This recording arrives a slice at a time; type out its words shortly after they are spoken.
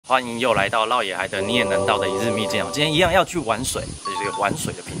欢迎又来到绕野海的你也能到的一日秘境。今天一样要去玩水，这是一个玩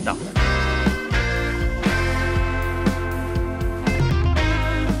水的频道。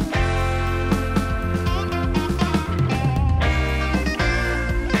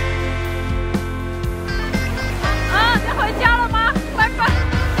要回家了吗？拜拜。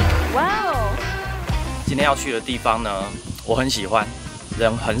哇哦！今天要去的地方呢，我很喜欢，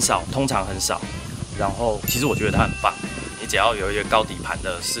人很少，通常很少。然后其实我觉得它很棒。 你只要有一个高底盘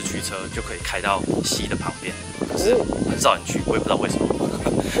的四驱车，就可以开到溪的旁边。可是很少人去，我也不知道为什么。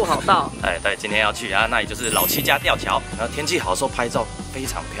不好到。哎，对，今天要去啊，那里就是老七佳吊桥。然后天气好的时候拍照非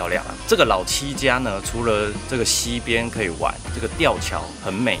常漂亮啊。这个老七佳呢，除了这个溪边可以玩，这个吊桥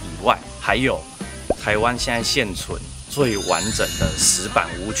很美以外，还有台湾现在现存最完整的石板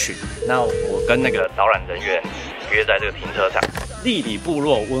屋群。那我跟那个导览人员约在这个停车场。 地理部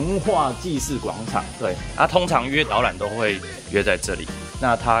落文化祭祀广场，对，通常约导览都会约在这里。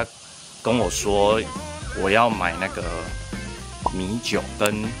那他跟我说，我要买那个米酒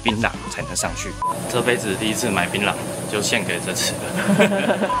跟槟榔才能上去。这辈子第一次买槟榔，就献给这次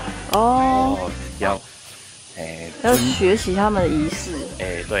的。哦，要学习他们的仪式。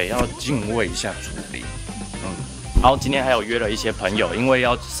对，要敬畏一下祖灵。然后今天还有约了一些朋友，因为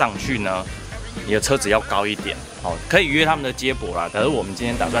要上去呢，你的车子要高一点。 哦，可以约他们的接驳啦，可是我们今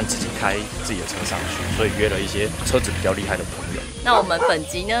天打算自己开自己的车上去，所以约了一些车子比较厉害的朋友。那我们本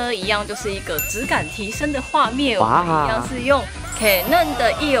集呢，一样就是一个质感提升的画面，我们一样是用 Canon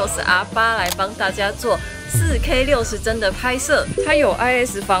的 EOS R8 来帮大家做4K 60帧的拍摄，它有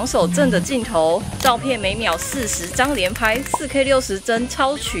IS 防手震的镜头，照片每秒40张连拍，4K 60帧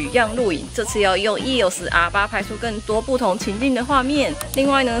超取样录影。这次要用 EOS R8 拍出更多不同情境的画面。另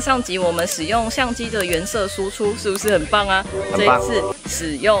外呢，上集我们使用相机的原色输出，是不是很棒啊？这一次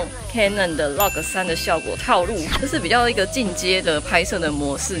使用 Canon 的 Log3的效果套路，这是比较一个进阶的拍摄的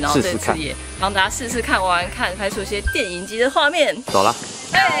模式。然后这次也帮大家试试看玩看，拍出一些电影级的画面。走了。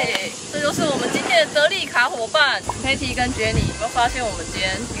 这就是我们今天的得力卡伙伴 Katie 跟 Jenny。有没有发现我们今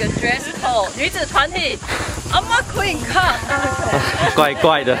天一个 dress code 女子团体 I'm a Queen Cut， 怪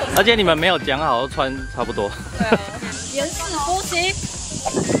怪的，而且你们没有讲好，都穿差不多。对啊，严氏夫妻，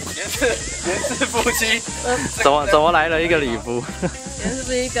严氏夫妻，怎么来了一个礼服？严氏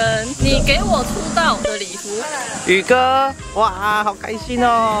夫妻跟你给我出道的礼服。宇哥，哇，好开心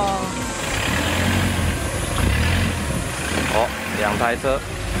哦！哦。 2台车，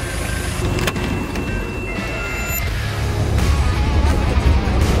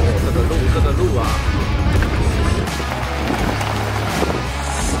这个路啊！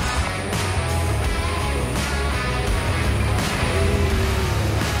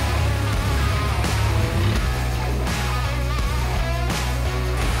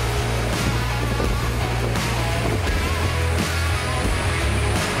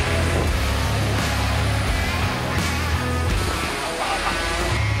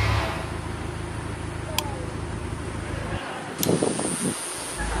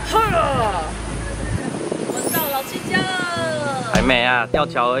还没啊，吊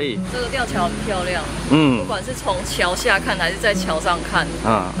桥而已。这个吊桥很漂亮，不管是从桥下看还是在桥上看，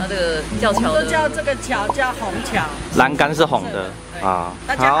那这个吊桥都叫这个桥叫虹桥，栏杆是红的啊。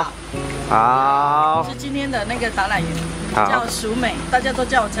大家好，好，是今天的那个导览员，叫淑美，大家都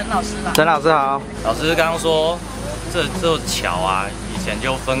叫我陈老师啦。陈老师好，老师刚刚说这座桥啊，以前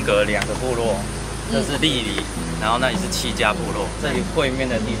就分隔2个部落，这是丽里，然后那里是七家部落，这里会面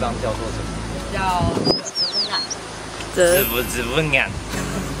的地方叫做什么？叫子不敢，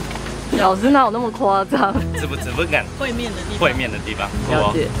老师哪有那么夸张？子不敢，会面的地方，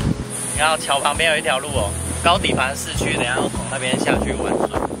了解。你看桥旁边有一条路哦，高底盘市区，等下要从那边下去玩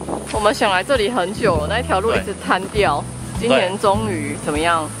水。我们想来这里很久了，那一条路一直瘫掉，今年终于怎么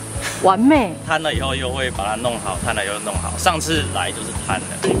样？完美。瘫了以后又会把它弄好，瘫了又弄好。上次来就是瘫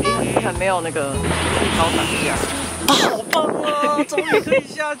了，很没有那个高档架。 好棒啊！终于可以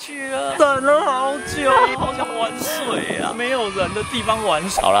下去了，等了好久，好想玩水啊！没有人的地方玩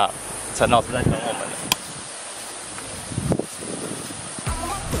水。好了，陈老师在等我们了。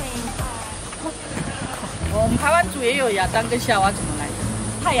我们台湾组也有亚当跟夏娃怎么来的？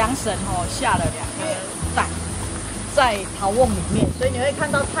太阳神下了2个蛋在陶瓮里面，所以你会看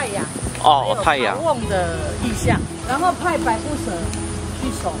到太阳太阳陶瓮的意象，然后派百步蛇去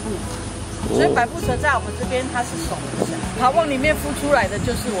守护。 所以百步蛇在我们这边，它是守护神。陶瓮里面孵出来的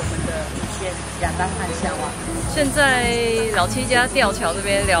就是我们的祖先亚当和夏娃。现在老七佳吊桥这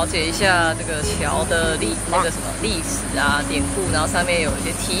边了解一下这个桥的历史啊、典故，然后上面有一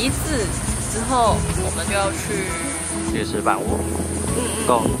些题字。之后我们就要去石板屋。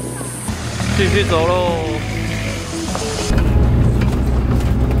Go， 继续走喽。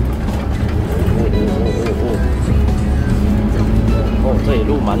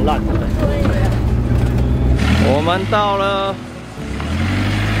们到了，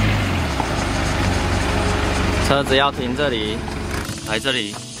车子要停这里，来这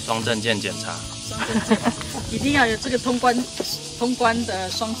里双证件检查。双证件一定要有这个通关的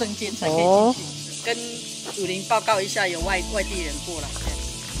双证件才可以进去。跟主领报告一下，有外地人过来，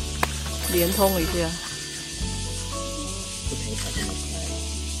连通一下。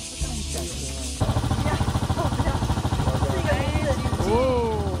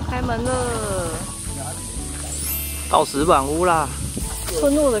哦，开门了，到石板屋啦！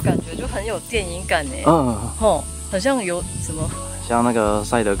村落的感觉就很有电影感哎。吼，很像有什么，像那个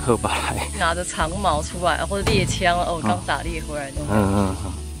赛德克巴莱拿着长矛出来，或者猎枪哦，刚打猎回来那种。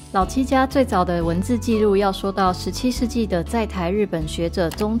老七家最早的文字记录要说到17世纪的在台日本学者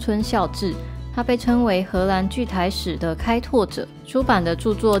中村孝志，他被称为荷兰巨台史的开拓者。出版的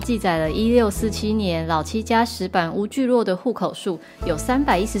著作记载了1647年老七家石板屋聚落的户口数有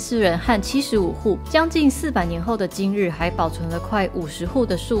314人和75户，将近400年后的今日还保存了快50户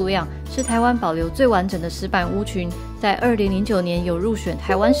的数量，是台湾保留最完整的石板屋群，在2009年有入选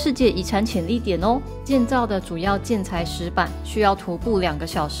台湾世界遗产潜力点哦。建造的主要建材石板需要徒步2个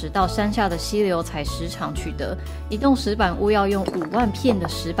小时到山下的溪流采石场取得，一栋石板屋要用5万片的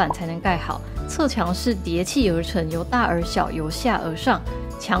石板才能盖好，侧墙是叠砌而成，由大而小，由下而上，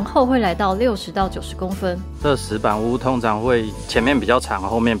墙厚会来到60到90公分。这石板屋通常会前面比较长，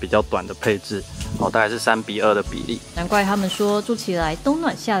后面比较短的配置，大概是3:2的比例。难怪他们说住起来冬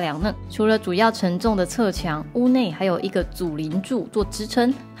暖夏凉呢。除了主要承重的侧墙，屋内还有一个祖灵柱做支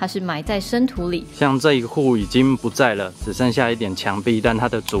撑，它是埋在深土里。像这一户已经不在了，只剩下一点墙壁，但它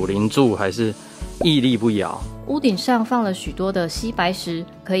的祖灵柱还是屹立不摇。屋顶上放了许多的吸白石，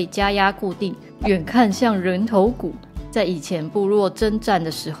可以加压固定，远看像人头骨。在以前部落征战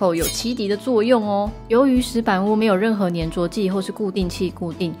的时候有欺敌的作用哦。由于石板屋没有任何粘着剂或是固定器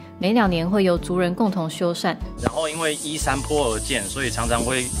固定，每2年会由族人共同修缮。然后因为依山坡而建，所以常常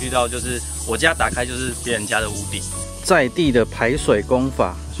会遇到就是我家打开就是别人家的屋顶。在地的排水工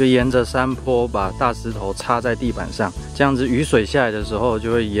法，就沿着山坡把大石头插在地板上，这样子雨水下来的时候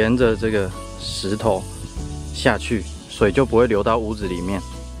就会沿着这个石头下去，水就不会流到屋子里面。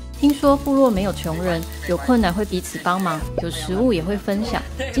听说部落没有穷人，有困难会彼此帮忙，有食物也会分享。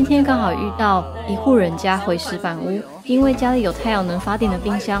今天刚好遇到一户人家回石板屋，因为家里有太阳能发电的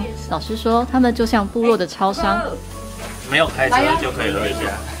冰箱。老师说他们就像部落的超商，没有开车就可以喝一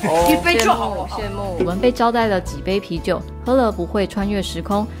下，一杯就好。羡慕。我们被招待了几杯啤酒，喝了不会穿越时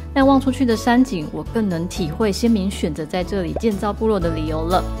空，但望出去的山景，我更能体会先民选择在这里建造部落的理由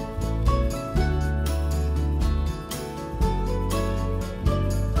了。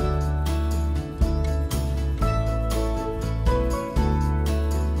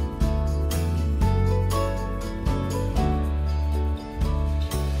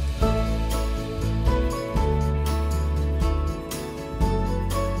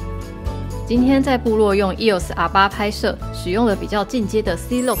今天在部落用 EOS R8 拍摄，使用了比较进阶的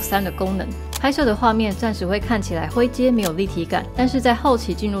C-log 3的功能。拍摄的画面暂时会看起来灰阶，没有立体感，但是在后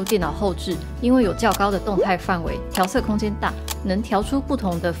期进入电脑后置，因为有较高的动态范围，调色空间大，能调出不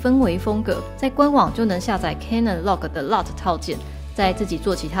同的氛围风格。在官网就能下载 Canon Log 的 LUT 套件，再自己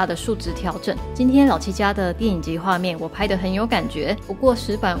做其他的数值调整。今天老七家的电影级画面我拍得很有感觉，不过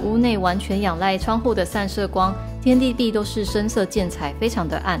石板屋内完全仰赖窗户的散射光，天地壁都是深色建材，非常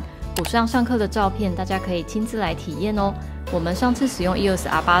的暗。补上上课的照片，大家可以亲自来体验哦。我们上次使用 EOS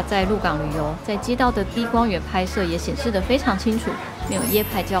R8 在鹿港旅游，在街道的低光源拍摄也显示得非常清楚，没有夜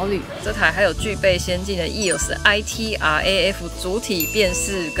拍焦虑。这台还有具备先进的 EOS RAF 主体辨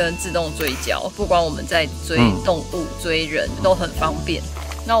识跟自动追焦，不管我们在追动物、追人都很方便。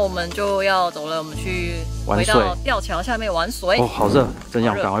那我们就要走了，我们去回到吊桥下面玩水。哦，好热，真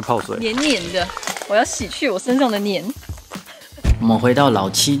想赶快泡水。黏黏的，我要洗去我身上的黏。我们回到老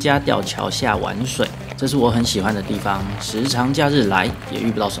七家吊桥下玩水，这是我很喜欢的地方，时常假日来也遇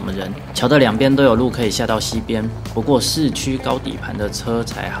不到什么人。桥的2边都有路可以下到溪边，不过市区高底盘的车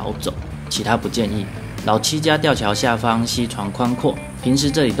才好走，其他不建议。老七家吊桥下方溪床宽阔，平时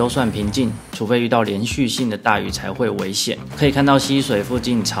这里都算平静，除非遇到连续性的大雨才会危险。可以看到溪水附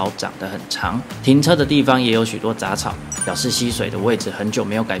近草长得很长，停车的地方也有许多杂草，表示溪水的位置很久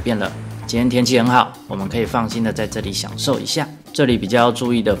没有改变了。今天天气很好，我们可以放心的在这里享受一下。这里比较要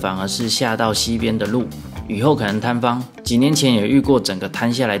注意的反而是下到溪边的路，雨后可能坍方。几年前也遇过整个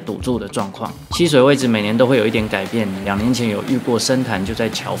摊下来堵住的状况。溪水位置每年都会有一点改变，2年前有遇过深潭就在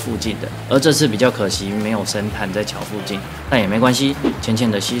桥附近的，而这次比较可惜没有深潭在桥附近，但也没关系，浅浅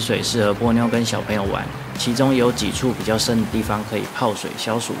的溪水适合波妞跟小朋友玩，其中也有几处比较深的地方可以泡水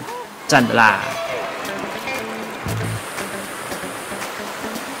消暑，赞的啦！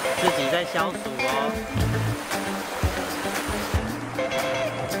自己在消暑哦。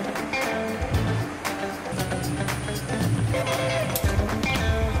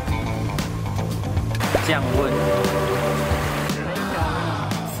降温。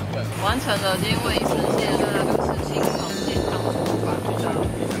完成了今天为你呈现的那个是清爽健康做法，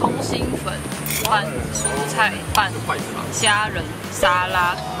空心粉拌蔬菜拌虾仁沙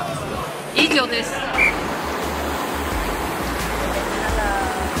拉。以上です。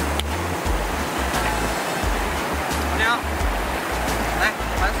你好，来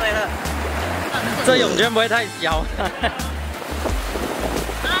玩水了。这泳圈不会太小。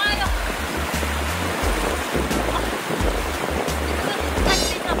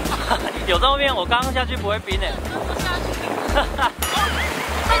有照片，我刚刚下去不会冰诶。下去。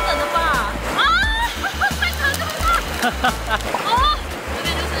太冷了吧？啊！太冷了吧？哦，这边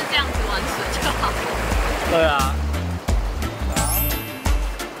就是这样子玩水就好。对啊。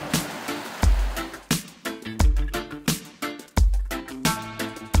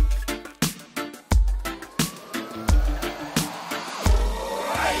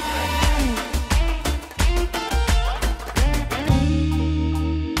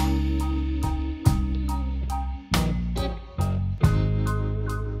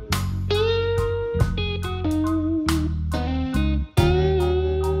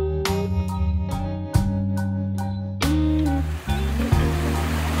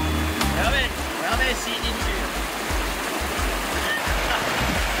吸进去。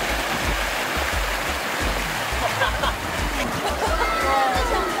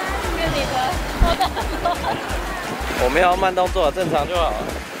我们要慢动作，正常就好了。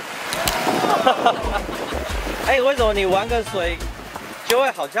哎，为什么你玩个水就会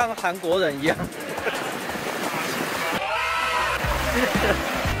好像韩国人一样？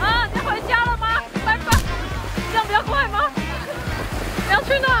啊，要回家了吗？拜拜。这样比较快吗？你要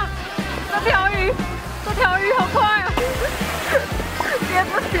去哪？这条鱼好快啊！憋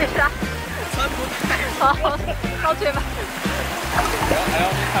不起来，撑不开。好，抱歉吧。还要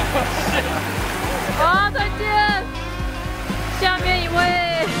去看。好，再见。下面一位，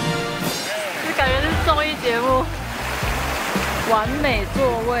这感觉是综艺节目。完美座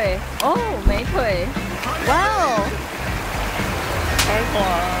位哦，美腿，哇哦，开花。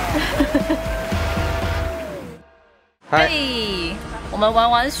嘿，我们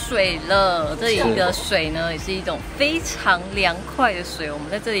玩水了。这里的水呢，也是一种非常凉快的水。我们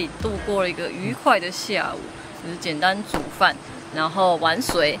在这里度过了一个愉快的下午，就是简单煮饭，然后玩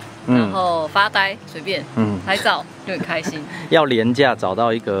水，然后发呆，随便，拍照就很开心。要廉价找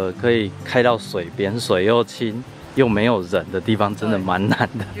到一个可以开到水边，水又清又没有人的地方，真的蛮难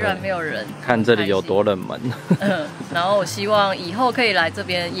的。居然没有人，看这里有多冷门。然后我希望以后可以来这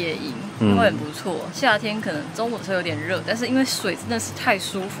边野营。会很不错，夏天可能中午的时候有点热，但是因为水真的是太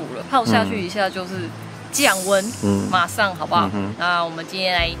舒服了，泡下去一下就是降温，马上好不好？那我们今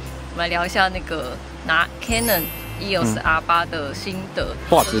天我们来聊一下那个拿 Canon EOS R8 的心得，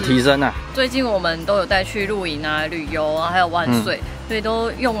画质提升啊！最近我们都有带去露营啊、旅游啊，还有玩水，所以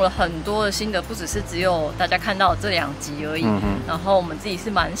都用了很多的心得，不只是只有大家看到的这2集而已。然后我们自己是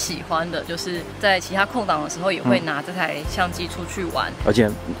蛮喜欢的，就是在其他空档的时候也会拿这台相机出去玩，而且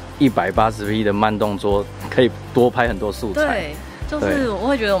180p 的慢动作可以多拍很多素材。对。就是我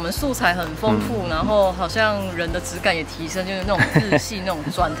会觉得我们素材很丰富，然后好像人的质感也提升，就是那种日系那种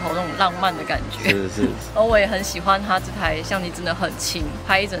转头那种浪漫的感觉。是。而我也很喜欢它这台相机，真的很轻，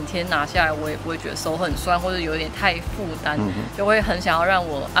拍一整天拿下来，我也不会觉得手很酸或者有点太负担，就会很想要让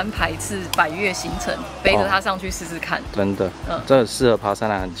我安排一次百岳行程，背着它上去试试看。真的，这很适合爬山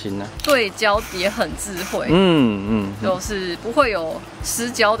啊，很轻啊。对焦也很智慧，就是不会有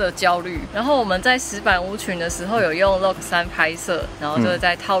失焦的焦虑。然后我们在石板屋群的时候有用 Log 3拍摄。然后就是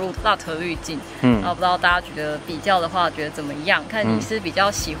在套入大头滤镜，然后不知道大家觉得比较的话，觉得怎么样？看你是比较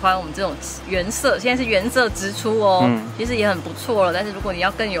喜欢我们这种原色，现在是原色直出哦，其实也很不错了。但是如果你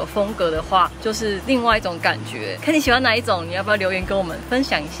要更有风格的话，就是另外一种感觉。看你喜欢哪一种，你要不要留言跟我们分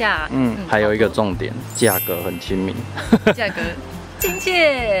享一下？还有一个重点，价格很亲民，价格亲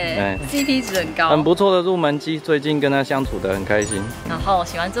切，CP 值很高，很不错的入门机。最近跟他相处得很开心。然后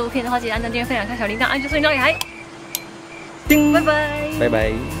喜欢这部片的话，记得按赞、订阅、分享、开小铃铛，按就是你到底还。拜拜，拜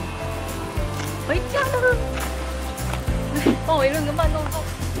拜，回家了。帮我一论个慢动作。